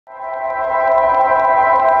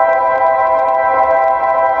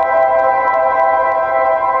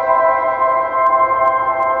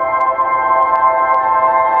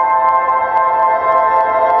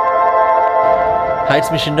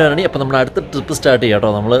Heights മിഷൻ്റെ ആണ്. അപ്പോൾ നമ്മൾ അടുത്ത ട്രിപ്പ് സ്റ്റാർട്ട് ചെയ്യാം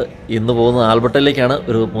കേട്ടോ. നമ്മൾ ഇന്ന് പോകുന്നത് ആൽബർട്ടയിലേക്കാണ്.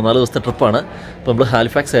 ഒരു 3-4 ദിവസത്തെ ട്രിപ്പാണ്. അപ്പോൾ നമ്മൾ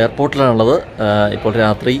ഹാലിഫാക്സ് എയർപോർട്ടിലാണുള്ളത്. ഇപ്പോൾ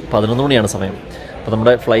രാത്രി 11 മണിയാണ് സമയം. അപ്പോൾ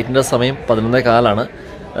നമ്മുടെ ഫ്ലൈറ്റിൻ്റെ സമയം 11:15.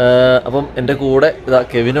 അപ്പം എൻ്റെ കൂടെ ഇതാ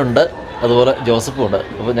കെവിനുണ്ട്, അതുപോലെ ജോസഫും ഉണ്ട്.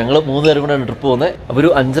 അപ്പോൾ ഞങ്ങൾ 3 പേരും കൂടെയാണ് ട്രിപ്പ് പോകുന്നത്. അപ്പോൾ ഒരു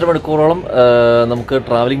 5.5 മണിക്കൂറോളം നമുക്ക്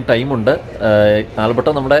ട്രാവലിംഗ് ടൈമുണ്ട്.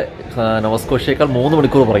 ആൽബർട്ട നമ്മുടെ നോവസ്കോഷ്യയേക്കാൾ 3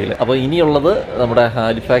 മണിക്കൂർ പുറകിൽ. അപ്പോൾ ഇനിയുള്ളത് നമ്മുടെ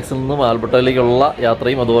ഹാലിഫാക്സിൽ നിന്നും ആൽബർട്ടയിലേക്കുള്ള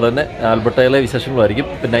യാത്രയും അതുപോലെ തന്നെ ആൽബർട്ടയിലെ വിശേഷങ്ങളുമായിരിക്കും.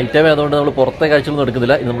 ഇപ്പോൾ നൈറ്റ് ടൈം ആയതുകൊണ്ട് നമ്മൾ പുറത്തെ കാഴ്ചകളൊന്നും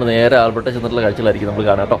എടുക്കുന്നില്ല. ഇനി നമ്മൾ നേരെ ആൽബർട്ടയിൽ ചെന്നിട്ടുള്ള കാഴ്ചകളായിരിക്കും നമ്മൾ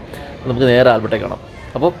കാണാം കേട്ടോ. നമുക്ക് നേരെ ആൽബർട്ടയിൽ കാണാം.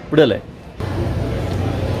 അപ്പോൾ ഇവിടെയല്ലേ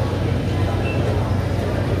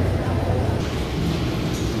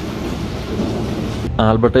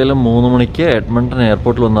ആൽബർട്ടയിൽ 3 മണിക്ക് എഡ്മണ്ടൺ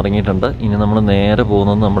എയർപോർട്ടിൽ വന്ന് ഇറങ്ങിയിട്ടുണ്ട്. ഇനി നമ്മൾ നേരെ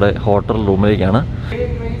പോകുന്നത് നമ്മുടെ ഹോട്ടൽ റൂമിലേക്കാണ്.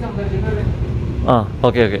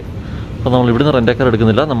 ഓക്കെ. അപ്പോൾ നമ്മൾ ഇവിടുന്ന് റെൻ്റ് കാർ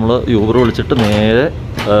എടുക്കുന്നില്ല. നമ്മൾ യൂബർ വിളിച്ചിട്ട് നേരെ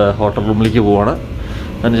ഹോട്ടൽ റൂമിലേക്ക് പോവാണ്.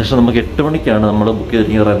 അതിനുശേഷം നമുക്ക് 8 മണിക്കാണ് നമ്മൾ ബുക്ക്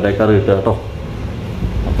ചെയ്തിരിക്കുന്ന റെൻ്റ് കാർ കിട്ടുക കേട്ടോ.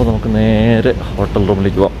 അപ്പോൾ നമുക്ക് നേരെ ഹോട്ടൽ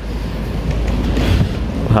റൂമിലേക്ക് പോവാം.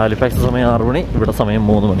 ഹാലിഫാക്സ് സമയം 6 മണി, ഇവിടെ സമയം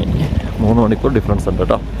 3 മണി. 3 മണിക്കൂർ ഡിഫറൻസ് ഉണ്ട്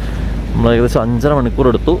കേട്ടോ. നമ്മൾ ഏകദേശം 5.5 മണിക്കൂർ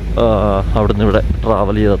എടുത്തു അവിടുന്ന് ഇവിടെ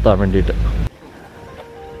ട്രാവൽ ചെയ്തെത്താൻ വേണ്ടിയിട്ട്.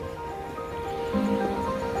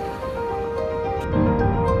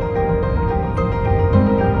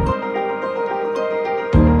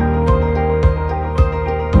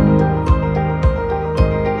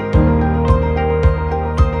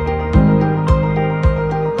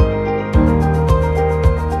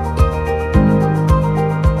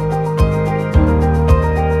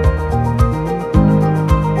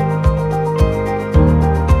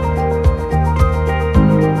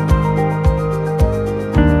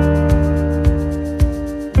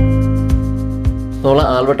 നമ്മൾ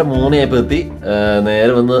ആൽബർട്ട 3 ആയപ്പോൾ എത്തി.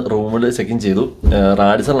 നേരെ വന്ന് റൂമിൽ ചെക്ക് ഇൻ ചെയ്തു.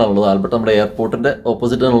 റാഡിസണിലാണുള്ളത്. ആൽബർട്ട നമ്മുടെ എയർപോർട്ടിൻ്റെ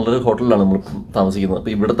ഓപ്പോസിറ്റ് ഉള്ളൊരു ഹോട്ടലിലാണ് നമ്മൾ താമസിക്കുന്നത്.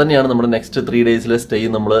 അപ്പോൾ ഇവിടെ തന്നെയാണ് നമ്മുടെ നെക്സ്റ്റ് 3 ഡേയ്സിലെ സ്റ്റേ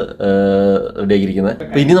നമ്മൾ റെഡി ആക്കിയിരിക്കുന്നത്.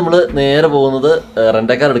 അപ്പോൾ ഇനി നമ്മൾ നേരെ പോകുന്നത്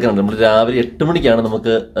റെൻ്റ് കാർ എടുക്കാനുണ്ട്. നമ്മൾ രാവിലെ 8 മണിക്കാണ്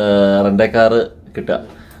നമുക്ക് റെൻ്റ് കാർ കിട്ടുക.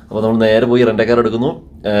 അപ്പോൾ നമ്മൾ നേരെ പോയി റെൻ്റ് കാർ എടുക്കുന്നു.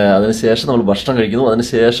 അതിനുശേഷം നമ്മൾ ഭക്ഷണം കഴിക്കുന്നു.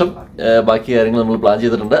 അതിനുശേഷം ബാക്കി കാര്യങ്ങൾ നമ്മൾ പ്ലാൻ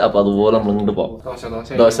ചെയ്തിട്ടുണ്ട്. അപ്പോൾ അതുപോലെ നമ്മൾ ഇങ്ങോട്ട് പോകാം.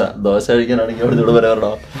 ദോശ കഴിക്കാനാണെങ്കിൽ ഇവിടെ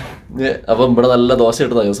വരാറുണ്ടോ? അപ്പം ഇവിടെ നല്ല ദോശ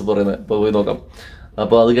ഇട്ടതാണ് ജോസഫ് പറയുന്നത്. അപ്പോൾ പോയി നോക്കാം.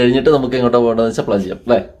 അപ്പോൾ അത് കഴിഞ്ഞിട്ട് നമുക്ക് എങ്ങോട്ടാണ് പോകേണ്ടതെന്ന് വെച്ചാൽ പ്ലാൻ ചെയ്യാം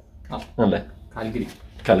അല്ലേ? കാൽഗരി.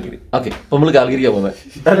 ഓക്കെ, അപ്പോൾ നമ്മൾ കാൽഗരിക്കാണ് പോകുന്നത്.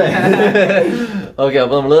 ഓക്കെ,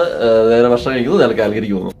 അപ്പോൾ നമ്മൾ നേരെ ഭക്ഷണം കഴിക്കുന്നു, നേരെ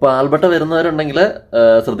കാൽഗരിക്ക് പോകുന്നു. അപ്പോൾ ആൽബർട്ട വരുന്നവരുണ്ടെങ്കിൽ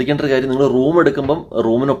ശ്രദ്ധിക്കേണ്ട ഒരു കാര്യം, നിങ്ങൾ റൂം എടുക്കുമ്പം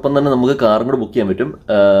റൂമിനൊപ്പം തന്നെ നമുക്ക് കാറും കൂടെ ബുക്ക് ചെയ്യാൻ പറ്റും.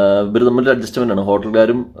 ഇവർ തമ്മിൽ അഡ്ജസ്റ്റ്മെന്റ് ആണ്.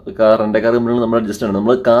 ഹോട്ടലുകാരും റെൻ്റ് കാർ കമ്പനികളും നമ്മൾ അഡ്ജസ്റ്റ്മെന്റ് ആണ്.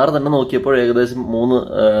 നമ്മൾ കാർ തന്നെ നോക്കിയപ്പോൾ ഏകദേശം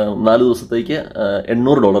 3-4 ദിവസത്തേക്ക്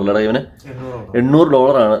 $800 അല്ലേ ഇവന്?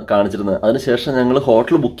 $800 കാണിച്ചിരുന്നത്. അതിനുശേഷം ഞങ്ങൾ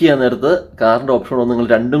ഹോട്ടൽ ബുക്ക് ചെയ്യാൻ നേരത്ത് കാറിന്റെ ഓപ്ഷൻ വന്ന് നിങ്ങൾ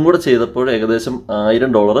രണ്ടും കൂടെ ചെയ്തപ്പോൾ ഏകദേശം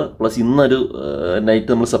 $1000 പ്ലസ് ഇന്നൊരു നൈറ്റ്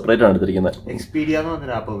നമ്മൾ സെപ്പറേറ്റ് ആണ് എടുത്തിരിക്കുന്നത്. എക്സ്പീഡിയ എന്ന്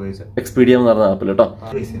പറഞ്ഞ ആപ്പിൽ കേട്ടോ.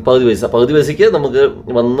 10 പൈസയ്ക്ക് നമുക്ക്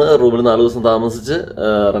വന്ന് റൂമിൽ 4 ദിവസം താമസിച്ച്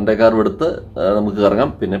റെൻ്റ് കാർ എടുത്ത് നമുക്ക് ഇറങ്ങാം.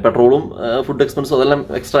 പിന്നെ പെട്രോളും ഫുഡ് എക്സ്പെൻസും അതെല്ലാം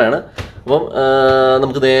എക്സ്ട്രാ ആണ്. അപ്പം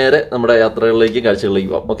നമുക്ക് നേരെ നമ്മുടെ യാത്രകളിലേക്ക് കാഴ്ചകളിലേക്ക്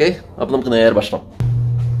പോകാം. ഓക്കെ, അപ്പം നമുക്ക് നേരെ ഭക്ഷണം.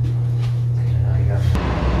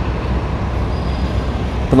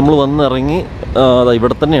 അപ്പം നമ്മൾ വന്നിറങ്ങി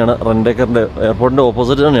ഇവിടെ തന്നെയാണ് റെൻ്റ് കാറിൻ്റെ എയർപോർട്ടിൻ്റെ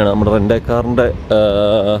ഓപ്പോസിറ്റ് തന്നെയാണ് നമ്മുടെ റെൻ്റ് കാറിൻ്റെ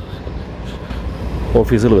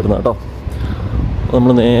ഓഫീസുകൾ വരുന്നത് കേട്ടോ.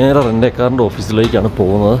 നമ്മൾ നേരെ റെൻ്റ് കാറിൻ്റെ ഓഫീസിലേക്കാണ്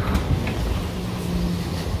പോകുന്നത്.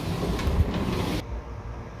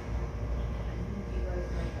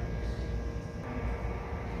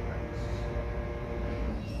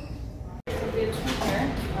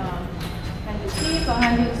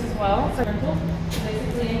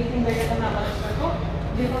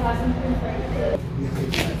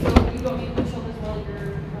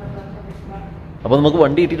 അപ്പോൾ നമുക്ക്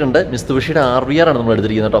വണ്ടി കിട്ടിയിട്ടുണ്ട്. മിസ്തുബഷിയുടെ RVR ആണ് നമ്മൾ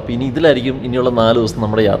എടുത്തിരിക്കുന്നത് കേട്ടോ. അപ്പോൾ ഇനി ഇതിലായിരിക്കും ഇനിയുള്ള 4 ദിവസം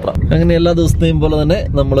നമ്മുടെ യാത്ര. അങ്ങനെ എല്ലാ ദിവസത്തെയും പോലെ തന്നെ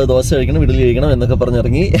നമ്മൾ ദോശ കഴിക്കണം, ഇഡ്ഡലി കഴിക്കണം എന്നൊക്കെ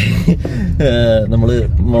പറഞ്ഞിറങ്ങി. നമ്മൾ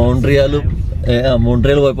മോൺട്രിയാൽ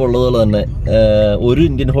പോയപ്പോൾ ഉള്ളതുപോലെ തന്നെ ഒരു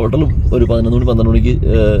ഇന്ത്യൻ ഹോട്ടലും ഒരു 11-12 മണിക്ക്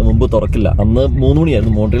മുമ്പ് തുറക്കില്ല. അന്ന് 3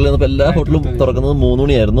 മണിയായിരുന്നു. മോൺട്രിയൽ എന്നപ്പോൾ എല്ലാ ഹോട്ടലും തുറക്കുന്നത് 3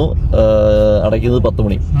 മണിയായിരുന്നു, അടയ്ക്കുന്നത് 10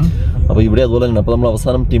 മണി. അപ്പോൾ ഇവിടെ അതുപോലെ തന്നെ. അപ്പോൾ നമ്മൾ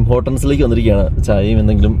അവസാനം ടിം ഹോട്ടൽസിലേക്ക് വന്നിരിക്കുകയാണ്. ചായയും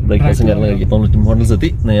എന്തെങ്കിലും ബ്രേക്ക്ഫാസ്റ്റും കാര്യങ്ങളും കഴിക്കും. അപ്പോൾ നമ്മൾ ടിം ഹോട്ടൽസ് എത്തി,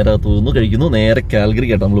 നേരെ തോന്നുന്നു കഴിക്കുന്നു. നേരെ കാൽഗറി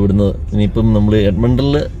കേട്ടോ നമ്മൾ വിടുന്നത്. ഇനിയിപ്പം നമ്മൾ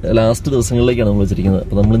എഡ്മണ്ടണിൽ ലാസ്റ്റ് ദിവസങ്ങളിലേക്കാണ് നമ്മൾ വെച്ചിരിക്കുന്നത്.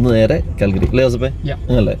 അപ്പോൾ നമ്മൾ ഇന്ന് നേരെ കാൽഗറി അല്ലേ ജോസഫേ?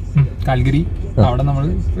 അങ്ങനല്ലേ? കാൽഗറി അവിടെ നമ്മൾ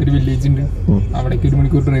ഒരു വില്ലേജ് ഉണ്ട്, അവിടേക്ക് 1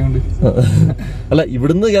 മണിക്കൂർ ഡ്രൈവ് ഉണ്ട്. അല്ല,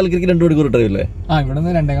 ഇവിടുന്ന് കാൽഗറിക്ക് 2 മണിക്കൂർ ഡ്രൈവ് അല്ലേ?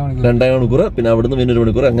 ഇവിടുന്ന് 2.5 മണിക്കൂർ, പിന്നെ അവിടുന്ന് പിന്നെ 1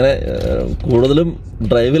 മണിക്കൂർ. അങ്ങനെ കൂടുതലും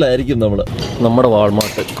ഡ്രൈവിലായിരിക്കും നമ്മൾ. നമ്മുടെ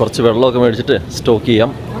വാൾമാർട്ട് കുറച്ച് വെള്ളമൊക്കെ മേടിച്ചിട്ട് സ്റ്റോക്ക്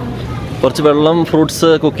ചെയ്യാം. കുറച്ച് വെള്ളം, ഫ്രൂട്ട്സ്,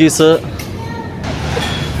 കുക്കീസ്.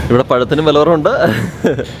 ഇവിടെ പഴത്തിനും വില കുറവുണ്ട്.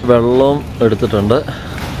 വെള്ളവും എടുത്തിട്ടുണ്ട്.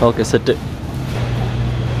 Okay, set.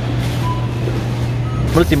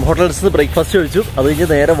 നമ്മൾ ടിം ഹോട്ടൽസ് ബ്രേക്ക്ഫാസ്റ്റ് കഴിച്ചു. അത് കഴിഞ്ഞ്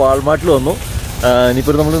നേരെ വാൾമാർട്ടിൽ വന്നു.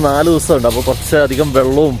 ഇനിയിപ്പോൾ നമ്മൾ 4 ദിവസമുണ്ട്. അപ്പോൾ കുറച്ചധികം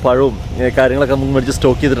വെള്ളവും പഴവും കാര്യങ്ങളൊക്കെ നമുക്ക് മേടിച്ച്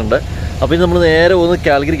സ്റ്റോക്ക് ചെയ്തിട്ടുണ്ട്. അപ്പോൾ ഇനി നമ്മൾ നേരെ പോകുന്നത്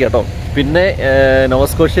കാൽഗറി കേട്ടോ. പിന്നെ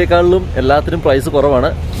നോവസ്കോഷ്യയെക്കാളിലും എല്ലാത്തിനും പ്രൈസ് കുറവാണ്.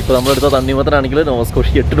 ഇപ്പോൾ നമ്മളെടുത്ത തണ്ണിമത്തനാണെങ്കിൽ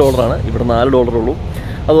നോവസ്കോഷ്യക്ക് $8, ഇവിടെ $4 ഉള്ളൂ.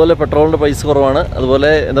 അതുപോലെ പെട്രോളിൻ്റെ പ്രൈസ് കുറവാണ്.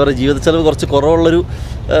 അതുപോലെ എന്താ പറയുക, ജീവിത ചെലവ് കുറച്ച് കുറവുള്ളൊരു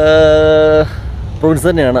പ്രൊവിൻസ്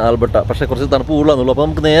തന്നെയാണ് ആൽബർട്ട. പക്ഷേ കുറച്ച് തണുപ്പ് കൂടുതലാണെന്നുള്ളൂ. അപ്പോൾ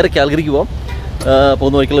നമുക്ക് നേരെ കാൽഗറിക്ക് പോകാം.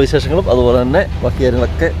 പോകുന്ന വഴിക്കുള്ള വിശേഷങ്ങളും അതുപോലെ തന്നെ ബാക്കി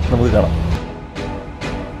കാര്യങ്ങളൊക്കെ നമുക്ക് കാണാം.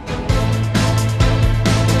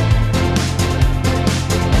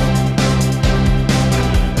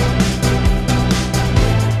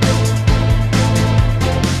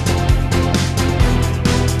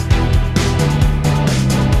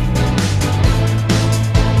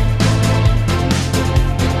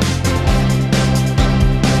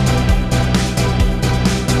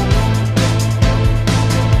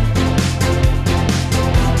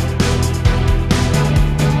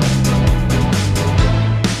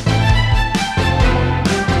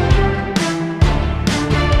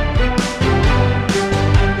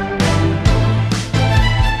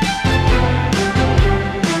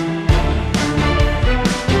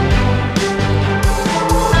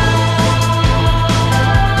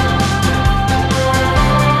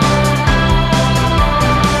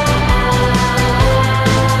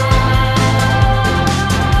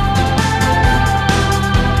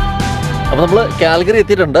 അപ്പോൾ നമ്മൾ കാൽഗറി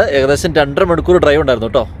എത്തിയിട്ടുണ്ട്. ഏകദേശം 2.5 മണിക്കൂർ ഡ്രൈവ് ഉണ്ടായിരുന്നു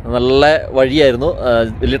കേട്ടോ. നല്ല വഴിയായിരുന്നു,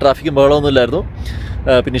 വലിയ ട്രാഫിക്കും ബഹളമൊന്നും ഇല്ലായിരുന്നു.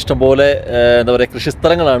 പിന്നെ ഇഷ്ടംപോലെ എന്താ പറയുക,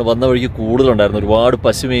 കൃഷിസ്ഥലങ്ങളാണ് വന്ന വഴിക്ക് കൂടുതലുണ്ടായിരുന്നു. ഒരുപാട്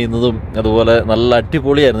പശു മേയുന്നതും അതുപോലെ നല്ല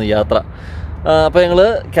അടിപൊളിയായിരുന്നു യാത്ര. അപ്പോൾ ഞങ്ങൾ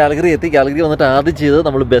കാൽഗറി എത്തി. കാൽഗറി വന്നിട്ട് ആദ്യം ചെയ്തത്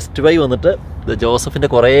നമ്മൾ ബെസ്റ്റ് ബൈ വന്നിട്ട് ജോസഫിൻ്റെ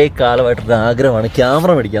കുറേ കാലമായിട്ടൊരു ആഗ്രഹമാണ്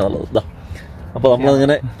ക്യാമറ മേടിക്കുക എന്നുള്ളത്. അപ്പോൾ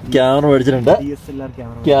നമ്മളങ്ങനെ ക്യാമറ മേടിച്ചിട്ടുണ്ട്.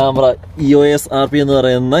 ക്യാമറ EOS RP എന്ന്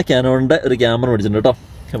പറയുന്ന കാനോണിൻ്റെ ഒരു ക്യാമറ മേടിച്ചിട്ടുണ്ട് കേട്ടോ.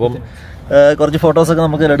 അപ്പം കുറച്ച് ഫോട്ടോസൊക്കെ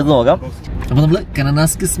നമുക്ക് എടുത്ത് നോക്കാം. അപ്പോൾ നമ്മൾ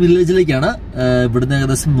കനനാസ്കിസ് വില്ലേജിലേക്കാണ്. ഇവിടുന്ന്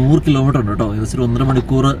ഏകദേശം 100 കിലോമീറ്റർ ഉണ്ട് കേട്ടോ. ഏകദേശം 1.5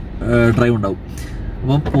 മണിക്കൂർ ഡ്രൈവ് ഉണ്ടാവും.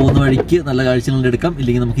 അപ്പം പോകുന്ന വഴിക്ക് നല്ല കാഴ്ചകൾ എടുക്കാം.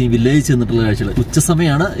 ഇല്ലെങ്കിൽ നമുക്ക് ഈ വില്ലേജ് ചെന്നിട്ടുള്ള കാഴ്ചകൾ. ഉച്ച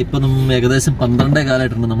സമയമാണ്. ഇപ്പം ഏകദേശം 12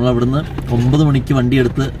 കാലമായിട്ടുണ്ട്. നമ്മൾ അവിടുന്ന് 9 മണിക്ക് വണ്ടി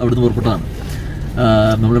എടുത്ത് അവിടുന്ന് പുറപ്പെട്ടതാണ്.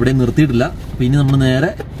 നമ്മളിവിടെ നിർത്തിയിട്ടില്ല. അപ്പോൾ ഇനി നമ്മൾ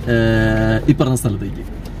നേരെ ഈ പറഞ്ഞ സ്ഥലത്തേക്ക്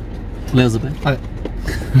അല്ലേ ജോസഫേ?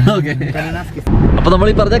 ഓക്കെ. അപ്പോൾ നമ്മൾ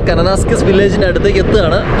ഈ പറഞ്ഞ കനനാസ്കിസ് വില്ലേജിൻ്റെ അടുത്തേക്ക്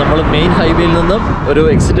എത്തുകയാണ്. നമ്മൾ മെയിൻ ഹൈവേയിൽ നിന്നും ഒരു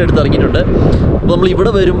എക്സിറ്റ് എടുത്ത് ഇറങ്ങിയിട്ടുണ്ട്. അപ്പോൾ നമ്മൾ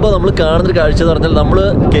ഇവിടെ വരുമ്പോൾ നമ്മൾ കാണുന്നൊരു കാഴ്ച എന്ന് പറഞ്ഞാൽ, നമ്മൾ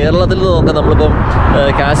കേരളത്തിൽ നിന്ന് നോക്കാം, നമ്മളിപ്പം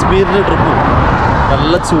കാശ്മീരിന് ട്രിപ്പ്,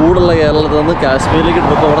 നല്ല ചൂടുള്ള കേരളത്തിൽ നിന്ന് കാശ്മീരിലേക്ക്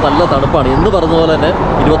ട്രിപ്പ്, അവിടെ നല്ല തണുപ്പാണ്. എന്ന് പറഞ്ഞ പോലെ തന്നെ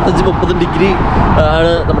 25-30 ഡിഗ്രി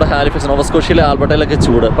ആണ് നമ്മുടെ ഹാലിഫാക്സ്, നോവസ്കോഷ്യയിലെ ആൽബർട്ടയിലൊക്കെ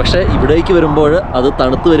ചൂട്. പക്ഷേ ഇവിടേക്ക് വരുമ്പോൾ അത്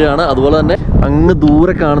തണുത്ത് വരികയാണ്. അതുപോലെ തന്നെ അങ്ങ്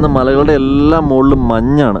ദൂരെ കാണുന്ന മലകളുടെ എല്ലാ മുകളിലും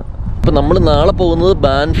മഞ്ഞാണ്. ഇപ്പം നമ്മൾ നാളെ പോകുന്നത്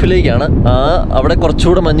ബാൻഫിലേക്കാണ്. അവിടെ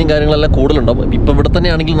കുറച്ചുകൂടെ മഞ്ഞും കാര്യങ്ങളെല്ലാം കൂടുതലുണ്ടാവും. ഇപ്പം ഇവിടെ തന്നെ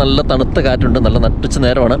ആണെങ്കിൽ നല്ല തണുത്ത കാറ്റുണ്ട്. നല്ല നട്ടുച്ച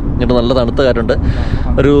നേരമാണ്. എന്നിട്ട് നല്ല തണുത്ത കാറ്റുണ്ട്.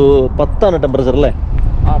 ഒരു 10 ടെമ്പറേച്ചർ അല്ലേ?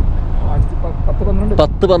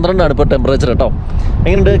 10-12 ഇപ്പോൾ ടെമ്പറേച്ചർ കേട്ടോ.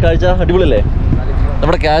 എങ്ങനെയുണ്ട് കാഴ്ച? അടിപൊളിയല്ലേ?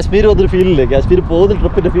 നമ്മുടെ കാശ്മീർ വന്നൊരു ഫീലില്ലേ? കാശ്മീർ പോകുന്ന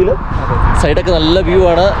ട്രിപ്പിൻ്റെ ഫീല്. സൈഡൊക്കെ നല്ല വ്യൂ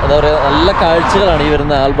ആണ്. എന്താ പറയുക, നല്ല കാഴ്ചകളാണ് ഈ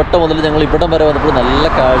വരുന്ന. ആൽബർട്ട മുതൽ ഞങ്ങൾ ഇവിടം വരെ വന്നപ്പോൾ നല്ല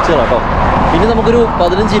കാഴ്ചകളാണ് കേട്ടോ. ഇനി നമുക്കൊരു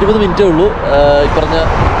 15-20 മിനിറ്റേ ഉള്ളൂ ഈ പറഞ്ഞ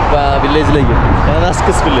വില്ലേജിലേക്ക്,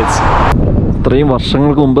 കനനാസ്കിസ് വില്ലേജ്. ഇത്രയും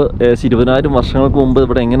വർഷങ്ങൾക്ക് മുമ്പ്, 20,000 വർഷങ്ങൾക്ക് മുമ്പ്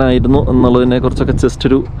ഇവിടെ എങ്ങനെ ആയിരുന്നു എന്നുള്ളതിനെ കുറിച്ചൊക്കെ ജസ്റ്റ്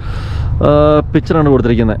ഒരു പിക്ചറാണ്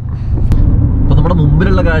കൊടുത്തിരിക്കുന്നത്. അപ്പോൾ നമ്മുടെ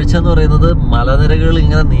മുമ്പിലുള്ള കാഴ്ച എന്ന് പറയുന്നത് മലനിരകൾ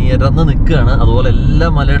ഇങ്ങനെ നിരന്ന് നിൽക്കുകയാണ്. അതുപോലെ എല്ലാ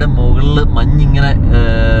മലയുടെ മുകളിൽ മഞ്ഞിങ്ങനെ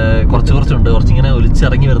കുറച്ചുണ്ട്, കുറച്ചിങ്ങനെ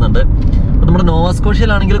ഒലിച്ചിറങ്ങി വരുന്നുണ്ട്. അപ്പോൾ നമ്മുടെ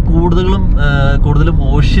നോവാസ്കോഷ്യയിലാണെങ്കിൽ കൂടുതലും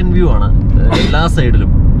ഓഷ്യൻ വ്യൂ ആണ് എല്ലാ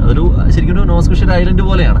സൈഡിലും. അതൊരു ശരിക്കും നോവാസ്കോഷ്യ ഐലൻഡ്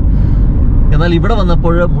പോലെയാണ്. എന്നാൽ ഇവിടെ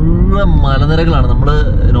വന്നപ്പോൾ മുഴുവൻ മലനിരകളാണ്. നമ്മൾ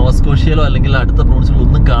നോവാസ്കോഷ്യയിലോ അല്ലെങ്കിൽ അടുത്ത പ്രൊവിൻസിലോ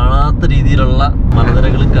ഒന്നും കാണാത്ത രീതിയിലുള്ള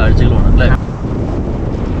മലനിരകളും കാഴ്ചകളുമാണ് അല്ലേ?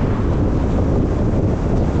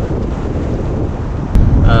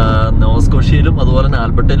 നോവസ്കോഷ്യയിലും അതുപോലെ തന്നെ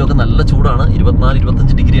ആൽബർട്ടയിലും ഒക്കെ നല്ല ചൂടാണ്.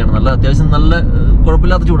 24-25 ഡിഗ്രിയാണ്. നല്ല അത്യാവശ്യം നല്ല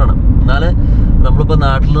കുഴപ്പമില്ലാത്ത ചൂടാണ്. എന്നാൽ നമ്മളിപ്പോൾ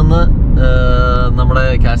നാട്ടിൽ നിന്ന് നമ്മുടെ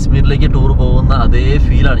കാശ്മീരിലേക്ക് ടൂർ പോകുന്ന അതേ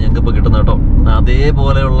ഫീലാണ് ഞങ്ങൾക്കിപ്പോൾ കിട്ടുന്നത് കേട്ടോ.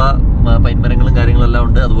 അതേപോലെയുള്ള പൈൻമരങ്ങളും കാര്യങ്ങളെല്ലാം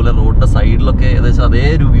ഉണ്ട്. അതുപോലെ റോഡിൻ്റെ സൈഡിലൊക്കെ ഏകദേശം അതേ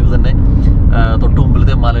ഒരു വ്യൂ തന്നെ. തൊട്ട്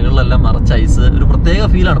മുമ്പിലത്തെ മലകളിലെല്ലാം നിറച്ച ഐസ്. ഒരു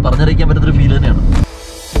പ്രത്യേക ഫീലാണ്, പറഞ്ഞറിയിക്കാൻ പറ്റുന്നൊരു ഫീൽ തന്നെയാണ്.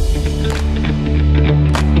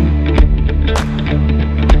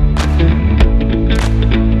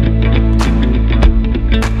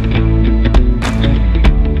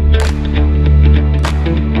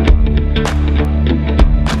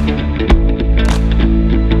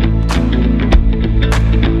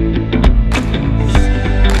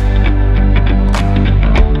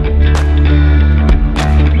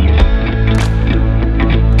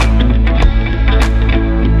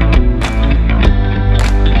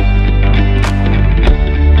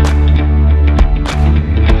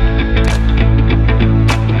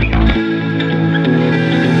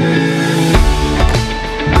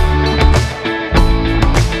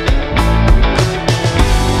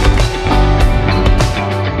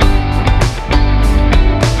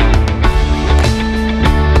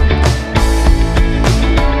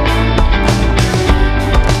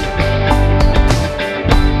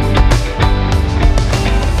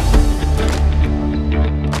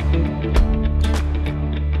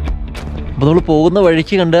 നമ്മൾ പോകുന്ന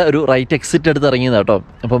വഴിക്ക് കണ്ട ഒരു റൈറ്റ് എക്സിറ്റ് എടുത്ത് ഇറങ്ങിയതാണ് കേട്ടോ.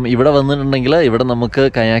 അപ്പം ഇവിടെ വന്നിട്ടുണ്ടെങ്കിൽ ഇവിടെ നമുക്ക്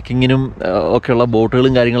കയാക്കിങ്ങിനും ഒക്കെയുള്ള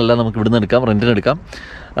ബോട്ടുകളും കാര്യങ്ങളെല്ലാം നമുക്ക് ഇവിടുന്ന് എടുക്കാം, റെൻറ്റിനെടുക്കാം.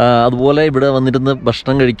 അതുപോലെ ഇവിടെ വന്നിരുന്ന്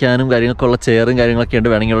ഭക്ഷണം കഴിക്കാനും കാര്യങ്ങളൊക്കെ ഉള്ള ചെയറും കാര്യങ്ങളൊക്കെ ഉണ്ട്,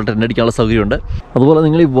 വേണമെങ്കിൽ ഇവിടെ ടെൻ്റ് അടിക്കാനുള്ള സൗകര്യമുണ്ട്. അതുപോലെ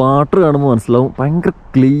നിങ്ങൾ ഈ വാട്ടർ കാണുമ്പോൾ മനസ്സിലാവും, ഭയങ്കര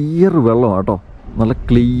ക്ലിയർ വെള്ളമാണ് കേട്ടോ, നല്ല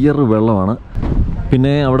ക്ലിയർ വെള്ളമാണ്.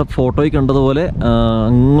 പിന്നെ അവിടെ ഫോട്ടോയിൽ കണ്ടതുപോലെ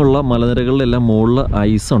അങ്ങുള്ള മലനിരകളിലെല്ലാം മുകളിൽ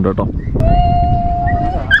ഐസുണ്ട് കേട്ടോ.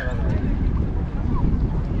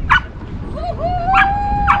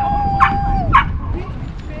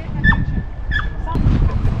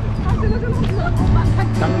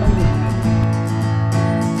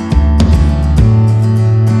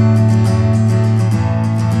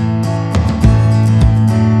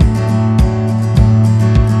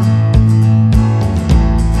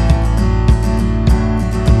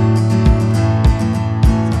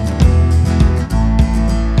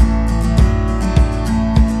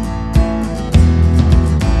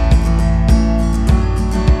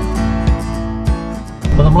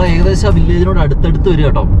 ഏകദേശം ആ വില്ലേജിനോട് അടുത്തടുത്ത് വരിക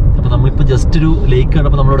കേട്ടോ. അപ്പോൾ നമ്മളിപ്പോൾ ജസ്റ്റ് ഒരു ലേക്ക്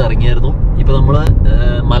കണ്ടപ്പോൾ നമ്മളിവിടെ ഇറങ്ങിയായിരുന്നു. ഇപ്പോൾ നമ്മൾ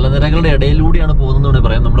മലനിരകളുടെ ഇടയിലൂടെയാണ് പോകുന്നത് വേണമെങ്കിൽ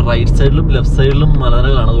പറയാം. നമ്മുടെ റൈറ്റ് സൈഡിലും ലെഫ്റ്റ് സൈഡിലും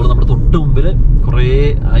മലനിരകളാണ്. അതുപോലെ നമ്മുടെ തൊട്ട് മുമ്പിൽ കുറേ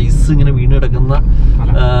ഐസ് ഇങ്ങനെ വീണ് കിടക്കുന്ന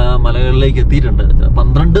മലകളിലേക്ക് എത്തിയിട്ടുണ്ട്.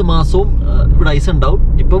 12 മാസവും ഇവിടെ ഐസ് ഉണ്ടാവും.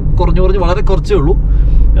 ഇപ്പം കുറഞ്ഞ് വളരെ കുറച്ചേ ഉള്ളൂ.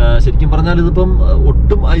 ശരിക്കും പറഞ്ഞാൽ ഇതിപ്പം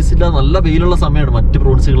ഒട്ടും ഐസില്ല, നല്ല വെയിലുള്ള സമയമാണ് മറ്റ്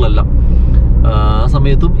പ്രോവിൻസുകളിലെല്ലാം. ആ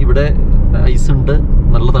സമയത്തും ഇവിടെ ഐസ് ഉണ്ട്,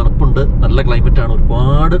 നല്ല തണുപ്പുണ്ട്, നല്ല ക്ലൈമറ്റാണ്.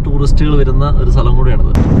 ഒരുപാട് ടൂറിസ്റ്റുകൾ വരുന്ന ഒരു സ്ഥലം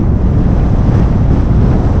കൂടിയാണിത്.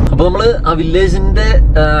 അപ്പോൾ നമ്മൾ ആ വില്ലേജിന്റെ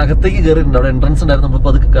അകത്തേക്ക് കയറിയിട്ടുണ്ട്. അവിടെ എൻട്രൻസ് ഉണ്ടായിരുന്നു.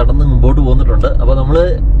 നമ്മളിപ്പോൾ അത് കടന്ന് മുമ്പോട്ട് പോന്നിട്ടുണ്ട്. അപ്പോൾ നമ്മൾ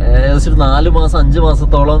ഏകദേശം ഒരു 4 മാസം 5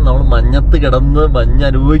 മാസത്തോളം നമ്മൾ മഞ്ഞത്ത് കിടന്ന് മഞ്ഞ്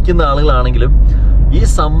അനുഭവിക്കുന്ന ആളുകളാണെങ്കിലും ഈ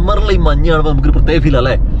സമ്മറിൽ ഈ മഞ്ഞ് കാണുമ്പോൾ നമുക്കൊരു പ്രത്യേക ഫീൽ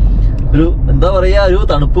അല്ലേ. ഒരു എന്താ പറയുക, ഒരു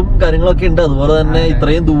തണുപ്പും കാര്യങ്ങളൊക്കെ ഉണ്ട്. അതുപോലെ തന്നെ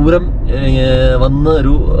ഇത്രയും ദൂരം വന്ന്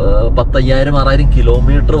ഒരു 10,000-6,000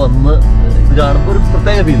 കിലോമീറ്റർ വന്ന് ഇത് കാണുമ്പോൾ ഒരു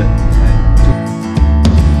പ്രത്യേക ഫീല്.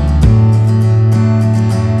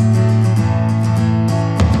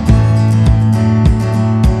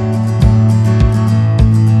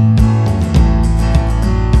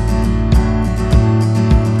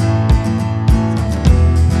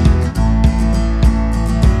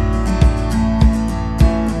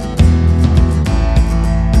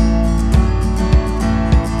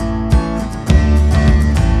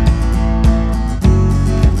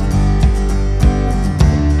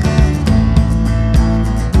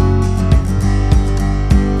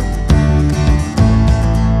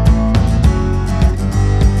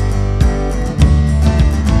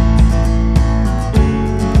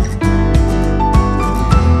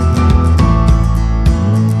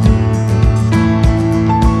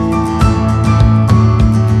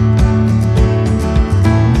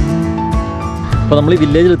 അപ്പോൾ നമ്മൾ ഈ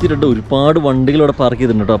വില്ലേജിൽ എത്തിയിട്ടുണ്ട്. ഒരുപാട് വണ്ടികൾ ഇവിടെ പാർക്ക്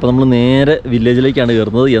ചെയ്തിട്ടുണ്ട് കേട്ടോ. അപ്പോൾ നമ്മൾ നേരെ വില്ലേജിലേക്കാണ്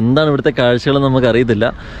കയറുന്നത്. എന്താണ് ഇവിടുത്തെ കാഴ്ചകൾ നമുക്ക് അറിയത്തില്ല.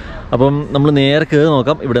 അപ്പം നമ്മൾ നേരെ കയറി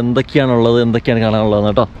നോക്കാം ഇവിടെ എന്തൊക്കെയാണുള്ളത്, എന്തൊക്കെയാണ് കാണാനുള്ളത്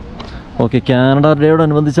കേട്ടോ. ഓക്കെ, കാനഡ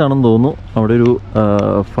ഡേയോടനുബന്ധിച്ചാണെന്ന് തോന്നുന്നു. അവിടെ ഒരു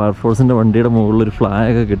ഫയർഫോഴ്സിൻ്റെ വണ്ടിയുടെ മുകളിൽ ഒരു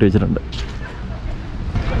ഫ്ലാഗൊക്കെ കെട്ടി വെച്ചിട്ടുണ്ട്.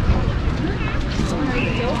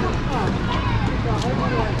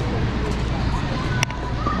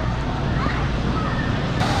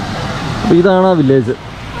 അപ്പോൾ ഇതാണ് ആ വില്ലേജ്.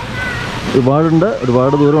 ഒരുപാടുണ്ട്,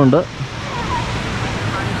 ഒരുപാട് ദൂരമുണ്ട്.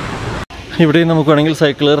 ഇവിടെയും നമുക്ക് വേണമെങ്കിൽ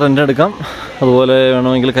സൈക്കിൾ റെൻ്റ് എടുക്കാം. അതുപോലെ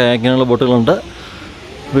വേണമെങ്കിൽ കയാക്കിനുള്ള ബോട്ടുകളുണ്ട്.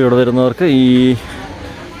 അപ്പോൾ ഇവിടെ വരുന്നവർക്ക് ഈ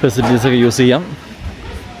ഫെസിലിറ്റീസൊക്കെ യൂസ് ചെയ്യാം.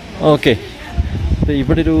 ഓക്കെ,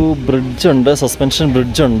 ഇവിടെ ഒരു ബ്രിഡ്ജുണ്ട്, സസ്പെൻഷൻ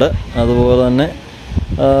ബ്രിഡ്ജുണ്ട്. അതുപോലെ തന്നെ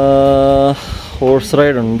ഹോഴ്സ്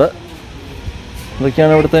റൈഡ് ഉണ്ട്.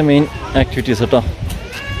 ഇതൊക്കെയാണ് ഇവിടുത്തെ മെയിൻ ആക്ടിവിറ്റീസ് കേട്ടോ.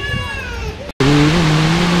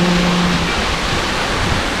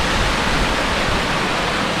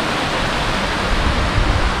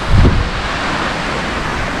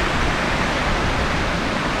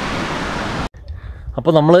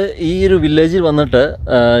 അപ്പോൾ നമ്മൾ ഈ ഒരു വില്ലേജിൽ വന്നിട്ട്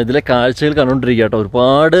ഇതിലെ കാഴ്ചകൾ കണ്ടുകൊണ്ടിരിക്കുക കേട്ടോ.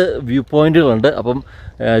 ഒരുപാട് വ്യൂ പോയിന്റുകളുണ്ട്. അപ്പം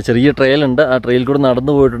ചെറിയ ട്രെയിലുണ്ട്. ആ ട്രെയിൽ കൂടെ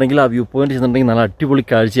നടന്നു പോയിട്ടുണ്ടെങ്കിൽ ആ വ്യൂ പോയിന്റ് ചെന്നിട്ടുണ്ടെങ്കിൽ നല്ല അടിപൊളി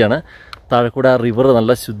കാഴ്ചയാണ്. താഴെ കൂടെ ആ റിവർ,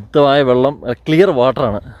 നല്ല ശുദ്ധമായ വെള്ളം, ക്ലിയർ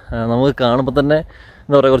വാട്ടറാണ്. നമുക്ക് കാണുമ്പോൾ തന്നെ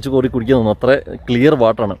എന്താ പറയുക, കുറച്ച് കോരി കുടിക്കാൻ തോന്നും, അത്ര ക്ലിയർ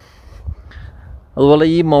വാട്ടറാണ്. അതുപോലെ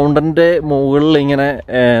ഈ മൗണ്ടൻ്റെ മുകളിൽ ഇങ്ങനെ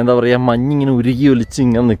എന്താ പറയുക, മഞ്ഞിങ്ങനെ ഉരുകി ഒലിച്ച്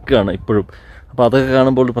ഇങ്ങനെ നിൽക്കുകയാണ് ഇപ്പോഴും. അപ്പോൾ അതൊക്കെ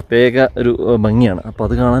കാണുമ്പോൾ ഒരു പ്രത്യേക ഒരു ഭംഗിയാണ്. അപ്പോൾ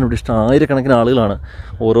അത് കാണാൻ ഇവിടെ ഇഷ്ടം ആയിരക്കണക്കിന് ആളുകളാണ്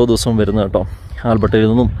ഓരോ ദിവസവും വരുന്നത് കേട്ടോ. ആൽബർട്ടയിൽ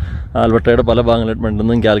നിന്നും ആൽബർട്ടയുടെ പല ഭാഗങ്ങളിൽ, എഡ്മണ്ടനിൽ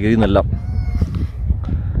നിന്നും കാൽഗരിയിൽ നിന്നെല്ലാം.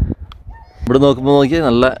 ഇവിടെ നോക്കിയാൽ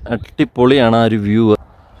നല്ല അടിപൊളിയാണ് ആ ഒരു വ്യൂ.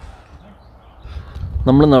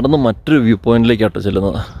 നമ്മൾ നടന്ന് മറ്റൊരു വ്യൂ പോയിന്റിലേക്കാട്ടോ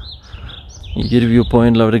ചെല്ലുന്നത്. ഈ ഒരു വ്യൂ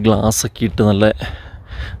പോയിന്റിൽ അവർ ഗ്ലാസ്സൊക്കെ ഇട്ട് നല്ല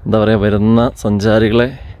എന്താ പറയുക, വരുന്ന സഞ്ചാരികളെ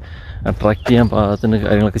അട്രാക്റ്റ് ചെയ്യാൻ പാകത്തിന്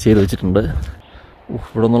കാര്യങ്ങളൊക്കെ ചെയ്ത് വെച്ചിട്ടുണ്ട്.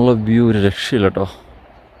 ഇവിടെ നിന്നുള്ള വ്യൂ ഒരു രക്ഷയില്ല കേട്ടോ.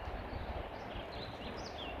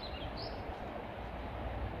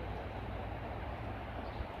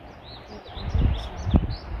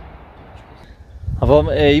 അപ്പം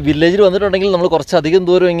ഈ വില്ലേജിൽ വന്നിട്ടുണ്ടെങ്കിൽ നമ്മൾ കുറച്ചധികം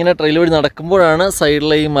ദൂരം ഇങ്ങനെ ട്രെയിൽ വഴി നടക്കുമ്പോഴാണ്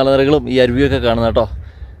സൈഡിലെ ഈ മലനിരകളും ഈ അരുവിയൊക്കെ കാണുന്നത് കേട്ടോ.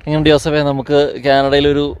 എങ്ങനെയുണ്ട് ജോസഫേ, നമുക്ക്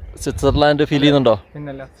കാനഡയിലൊരു സ്വിറ്റ്സർലാൻഡ് ഫീൽ ചെയ്യുന്നുണ്ടോ?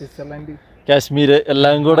 കാശ്മീർ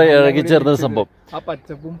എല്ലാം കൂടെ ഇഴകിച്ചേർന്നൊരു സംഭവം,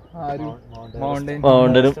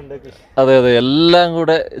 മൗണ്ടനും അതെ അതെ എല്ലാം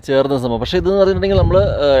കൂടെ ചേർന്ന സംഭവം. പക്ഷേ ഇതെന്ന് പറഞ്ഞിട്ടുണ്ടെങ്കിൽ നമ്മൾ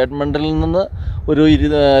എഡ്മണ്ടനിൽ നിന്ന് ഒരു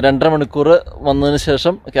 2.5 മണിക്കൂർ വന്നതിന്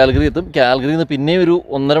ശേഷം കാൽഗറി എത്തും. കാൽഗറിയിൽ നിന്ന് പിന്നെയും ഒരു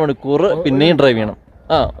 1.5 മണിക്കൂർ പിന്നെയും ഡ്രൈവ് ചെയ്യണം.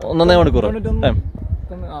 1.5 മണിക്കൂർ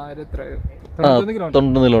 90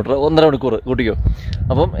 കിലോമീറ്റർ 1.5 മണിക്കൂർ കൂട്ടിക്കോ.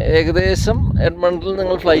 അപ്പം ഏകദേശം എഡ്മണ്ടനിൽ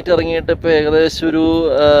നിങ്ങൾ ഫ്ലൈറ്റ് ഇറങ്ങിയിട്ട് ഇപ്പോൾ ഏകദേശം ഒരു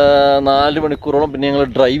 4 മണിക്കൂറോളം പിന്നെ ഞങ്ങൾ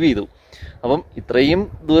ഡ്രൈവ് ചെയ്തു. അപ്പം ഇത്രയും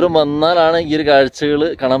ദൂരം വന്നാലാണ് ഈ ഒരു കാഴ്ചകൾ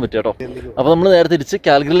കാണാൻ പറ്റുക കേട്ടോ. അപ്പോൾ നമ്മൾ നേരെ തിരിച്ച്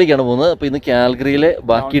കാൽഗറിയിലേക്കാണ് പോകുന്നത്. അപ്പോൾ ഇന്ന് കാൽഗറിയിലെ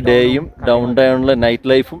ബാക്കി ഡേയും ഡൗൺ ടൗണിലെ നൈറ്റ്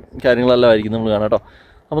ലൈഫും കാര്യങ്ങളെല്ലാം ആയിരിക്കും നമ്മൾ കാണാം കേട്ടോ.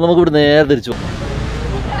 അപ്പോൾ നമുക്ക് ഇവിടെ നേരെ തിരിച്ചു പോകും.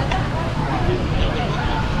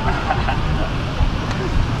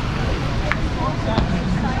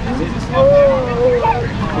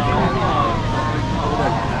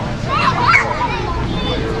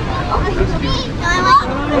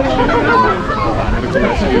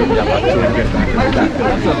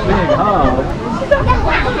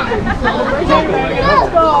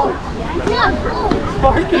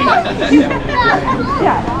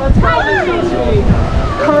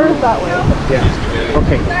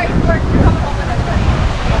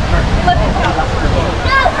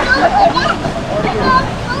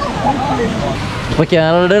 അപ്പോൾ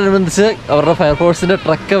കാനഡയോടനുബന്ധിച്ച് അവരുടെ ഫയർഫോഴ്സിൻ്റെ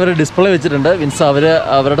ട്രക്ക് അവർ ഡിസ്പ്ലേ വെച്ചിട്ടുണ്ട്. മീൻസ്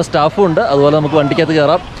അവരുടെ സ്റ്റാഫും ഉണ്ട്. അതുപോലെ നമുക്ക് വണ്ടിക്കകത്ത്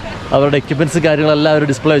കയറാം. അവരുടെ എക്യുപ്മെൻറ്റ്സ് കാര്യങ്ങളെല്ലാം അവർ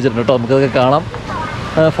ഡിസ്പ്ലേ വെച്ചിട്ടുണ്ട് കേട്ടോ. നമുക്കതൊക്കെ കാണാം,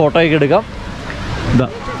 ഫോട്ടോയൊക്കെ എടുക്കാം. ഇതാ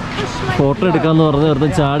ഫോട്ടോ എടുക്കാമെന്ന് പറഞ്ഞ് വെറുതെ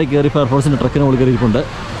ചാടി കയറി ഫയർഫോഴ്സിൻ്റെ ട്രക്കിന് മുകളിൽ കയറിയിട്ടുണ്ട്.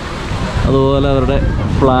 അതുപോലെ അവരുടെ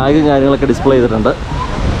ഫ്ലാഗും കാര്യങ്ങളൊക്കെ ഡിസ്പ്ലേ ചെയ്തിട്ടുണ്ട്.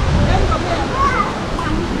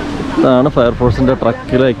 ഇതാണ് ഫയർഫോഴ്സിൻ്റെ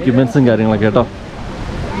ട്രക്കിലെ എക്യുപ്മെൻറ്റ്സും കാര്യങ്ങളൊക്കെ കേട്ടോ.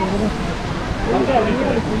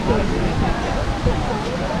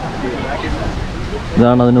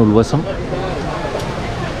 ഇതാണ് അതിന് ഉൾവശം.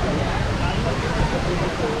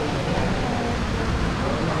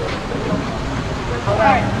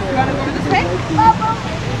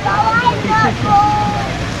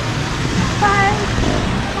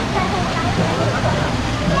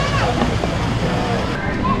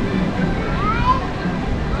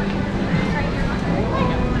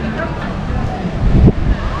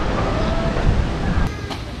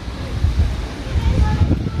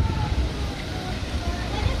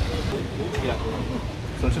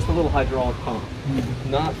 So it's just a little hydraulic pump,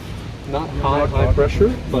 not high pressure,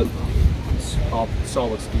 but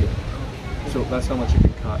solid steel. So that's how much you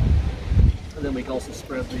can cut. And then we can also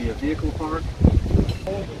spread the vehicle apart.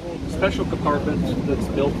 Special compartment that's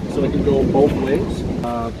built so it can go both ways.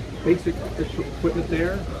 Basic equipment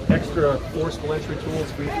there. Extra forcible entry tools.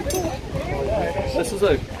 This is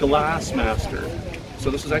a glass master. So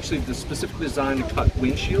this is actually specifically designed to cut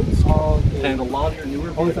windshields, and a lot of your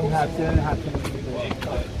newer vehicles,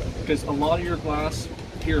 because a lot of your glass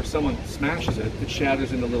here, if someone smashes it, it shatters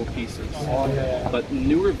into little pieces. But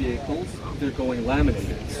newer vehicles, they're going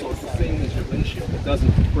laminated, so it's the same as your windshield. It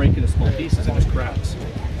doesn't break into small pieces; it just cracks.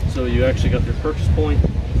 So you actually got your purchase point.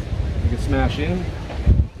 You can smash in,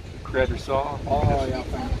 grab your saw,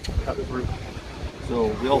 cut through. So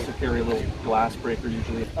we also carry a little glass breaker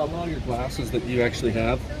usually. A lot of your glasses that you actually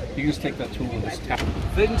have, you just take that tool and just tap.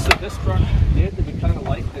 Things that this truck did that we kind of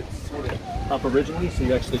liked, it's sort of up originally, so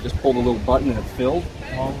you actually just pull the little button and it filled.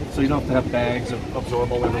 So you don't have to have bags of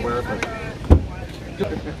Absorbable everywhere. But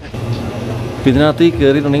ഇതിനകത്ത്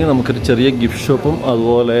കയറിയിട്ടുണ്ടെങ്കിൽ നമുക്കൊരു ചെറിയ gift ഷോപ്പും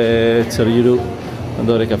അതുപോലെ ചെറിയൊരു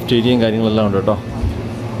എന്താ പറയുക കഫ്റ്റേരിയയും കാര്യങ്ങളെല്ലാം ഉണ്ട് കേട്ടോ.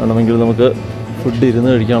 വേണമെങ്കിൽ നമുക്ക് ഫുഡ് ഇരുന്ന്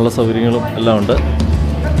കഴിക്കാനുള്ള സൗകര്യങ്ങളും എല്ലാം ഉണ്ട്.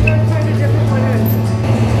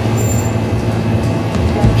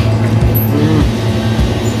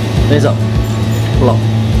 നൈസാ കൊള്ളാം.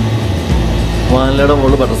 വാനിലയുടെ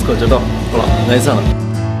മുകളിൽ ബട്ടർ സ്കോച്ച് കേട്ടോ, കൊള്ളാം, നൈസാണ്.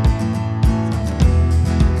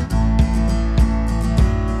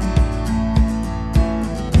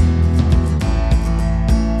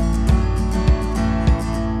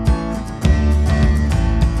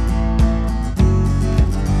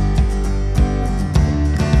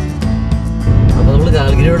 അപ്പോൾ നമ്മൾ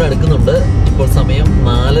കാൽഗരിയോട് അടുക്കുന്നുണ്ട്. ഇപ്പോൾ സമയം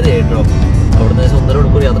 4:30 ആയിട്ടോ. അവിടെ നിന്ന് 1.5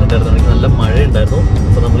 മണിക്കൂർ യാത്ര ഉണ്ടായിരുന്നു. എനിക്ക് നല്ല മഴയുണ്ടായിരുന്നു.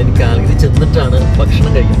 അപ്പോൾ നമ്മളിനി കാൽഗരി ചെന്നിട്ടാണ്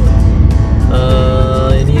ഭക്ഷണം കഴിക്കുന്നത്.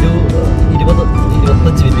 ഇനിയൊരു 25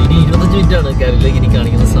 മിനിറ്റ്, ഇനി 25 മിനിറ്റാണ് കാൽഗരിയിലേക്ക് ഇനി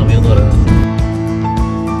കാണിക്കുന്ന സമയം എന്ന് പറയുന്നത്.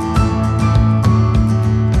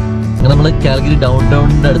 അങ്ങനെ നമ്മൾ കാൽഗരി ഡൗൺ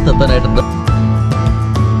ടൗണിൻ്റെ അടുത്ത് എത്താനായിട്ടുണ്ട്.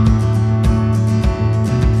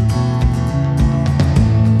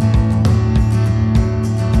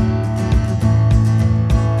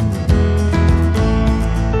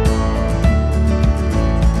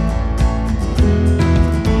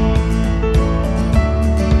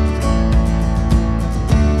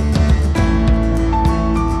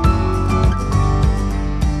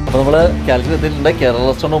 അപ്പോൾ നമ്മൾ കാൽഗറി എത്തിയിട്ടുണ്ട്. കേരള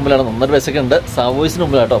റെസ്റ്റോറൻറ്റ് മുമ്പിലാണ്. നന്നായിട്ട് വിശക്കെ ഉണ്ട്. സാവോയ്സിന്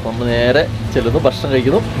മുമ്പിലാട്ടോ. അപ്പോൾ നമ്മൾ നേരെ ചെല്ലുന്നു, ഭക്ഷണം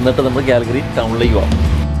കഴിക്കുന്നു, എന്നിട്ട് നമ്മൾ കാൽഗറി ടൗണിലേക്ക് പോകാം.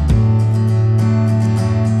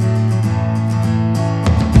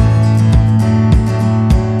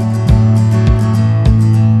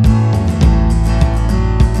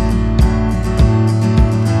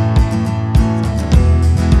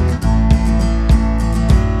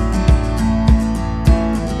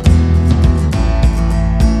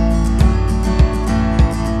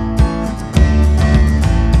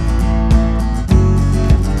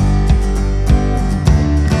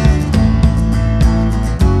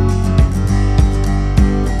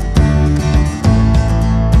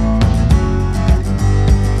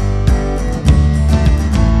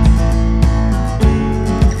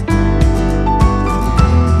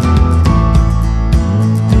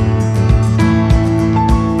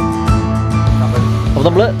 അപ്പോൾ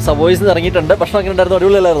നമ്മൾ സവോയ്സിൽ നിന്ന് ഇറങ്ങിയിട്ടുണ്ട്. ഭക്ഷണം എങ്ങനെ ഉണ്ടായിരുന്നു?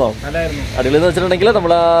 അടിപൊളിയല്ലായിരുന്നോ? അടിപൊളി എന്ന് വെച്ചിട്ടുണ്ടെങ്കിൽ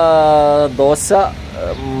നമ്മൾ ദോശ,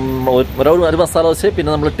 ഒരു മസാല ദോശ, പിന്നെ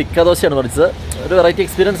നമ്മൾ ടിക്ക ദോശയാണ് മേടിച്ചത്. ഒരു വെറൈറ്റി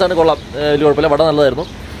എക്സ്പീരിയൻസ് ആണ്. കൊള്ളാം, വലിയ കുഴപ്പമില്ല. വട നല്ലതായിരുന്നു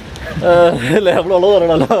അല്ലേ? നമ്മളുള്ളത്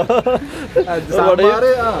പറയണല്ലോ.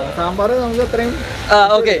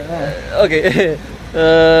 Okay okay.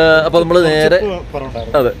 അപ്പോൾ നമ്മൾ നേരെ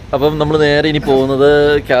അതെ അപ്പം നമ്മൾ നേരെ ഇനി പോകുന്നത്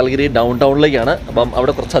കാൽഗറി ഡൗൺ ടൗണിലേക്കാണ്. അപ്പം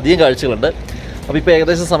അവിടെ കുറച്ചധികം കാഴ്ചകളുണ്ട്. അപ്പോൾ ഇപ്പോൾ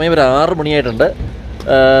ഏകദേശം സമയം ഒരു 6 മണിയായിട്ടുണ്ട്.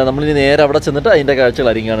 നമ്മളിനി നേരെ അവിടെ ചെന്നിട്ട് അതിൻ്റെ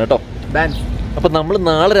കാഴ്ചകളായിരിക്കുകയാണ് കേട്ടോ. അപ്പം നമ്മൾ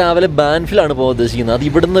നാളെ രാവിലെ ബാൻഫിലാണ് പോകാൻ ഉദ്ദേശിക്കുന്നത്. അത്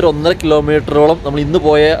ഇവിടുന്ന് ഒരു 1.5 കിലോമീറ്ററോളം നമ്മൾ ഇന്ന്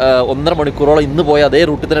പോയ 1.5 മണിക്കൂറോളം ഇന്ന് പോയ അതേ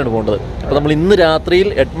റൂട്ടിൽ തന്നെയാണ് പോകേണ്ടത്. അപ്പോൾ നമ്മൾ ഇന്ന് രാത്രിയിൽ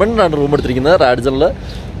എഡ്മണ്ടനാണ് റൂം എടുത്തിരിക്കുന്നത്, റാഡിസണിൽ.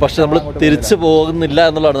 പക്ഷെ നമ്മൾ തിരിച്ചു പോകുന്നില്ല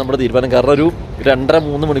എന്നുള്ളതാണ് നമ്മുടെ തീരുമാനം. കാരണം ഒരു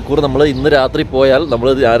 2.5-3 മണിക്കൂർ നമ്മൾ ഇന്ന് രാത്രി പോയാൽ നമ്മൾ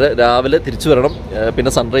രാവിലെ തിരിച്ചു വരണം.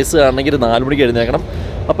 പിന്നെ സൺറൈസ് ആണെങ്കിൽ 4 മണിക്ക് എഴുന്നേക്കണം.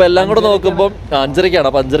 അപ്പോൾ എല്ലാം കൂടെ നോക്കുമ്പോൾ 5:30ക്കാണ്.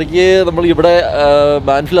 അപ്പോൾ 5:30ക്ക് നമ്മൾ ഇവിടെ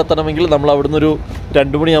ബാൻഫിൽ എത്തണമെങ്കിൽ നമ്മൾ അവിടുന്ന് ഒരു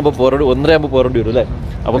 2 മണിയാകുമ്പോൾ 1:30 ആകുമ്പോൾ പോരേണ്ടി വരും അല്ലേ?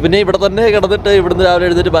 അപ്പോൾ പിന്നെ ഇവിടെ തന്നെ കിടന്നിട്ട് ഇവിടുന്ന് രാവിലെ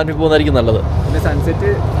എഴുന്നേറ്റ് ബാൻഫിൽ പോകുന്നതായിരിക്കും നല്ലത്.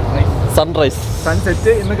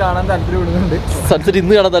 സൺസെറ്റ് ഇന്ന് കാണാൻ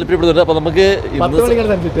താല്പര്യപ്പെടുന്നുണ്ട്. അപ്പോൾ നമുക്ക്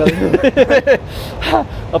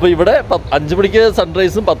അപ്പോൾ ഇവിടെ 5 മണിക്ക്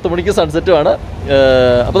സൺറൈസും 10 മണിക്ക് സൺസെറ്റുമാണ്.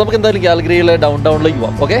 അപ്പോൾ നമുക്ക് എന്തായാലും കാൽഗറിയിലെ ഡൗൺ ടൗണിലേക്ക്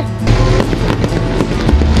പോകാം. ഓക്കെ.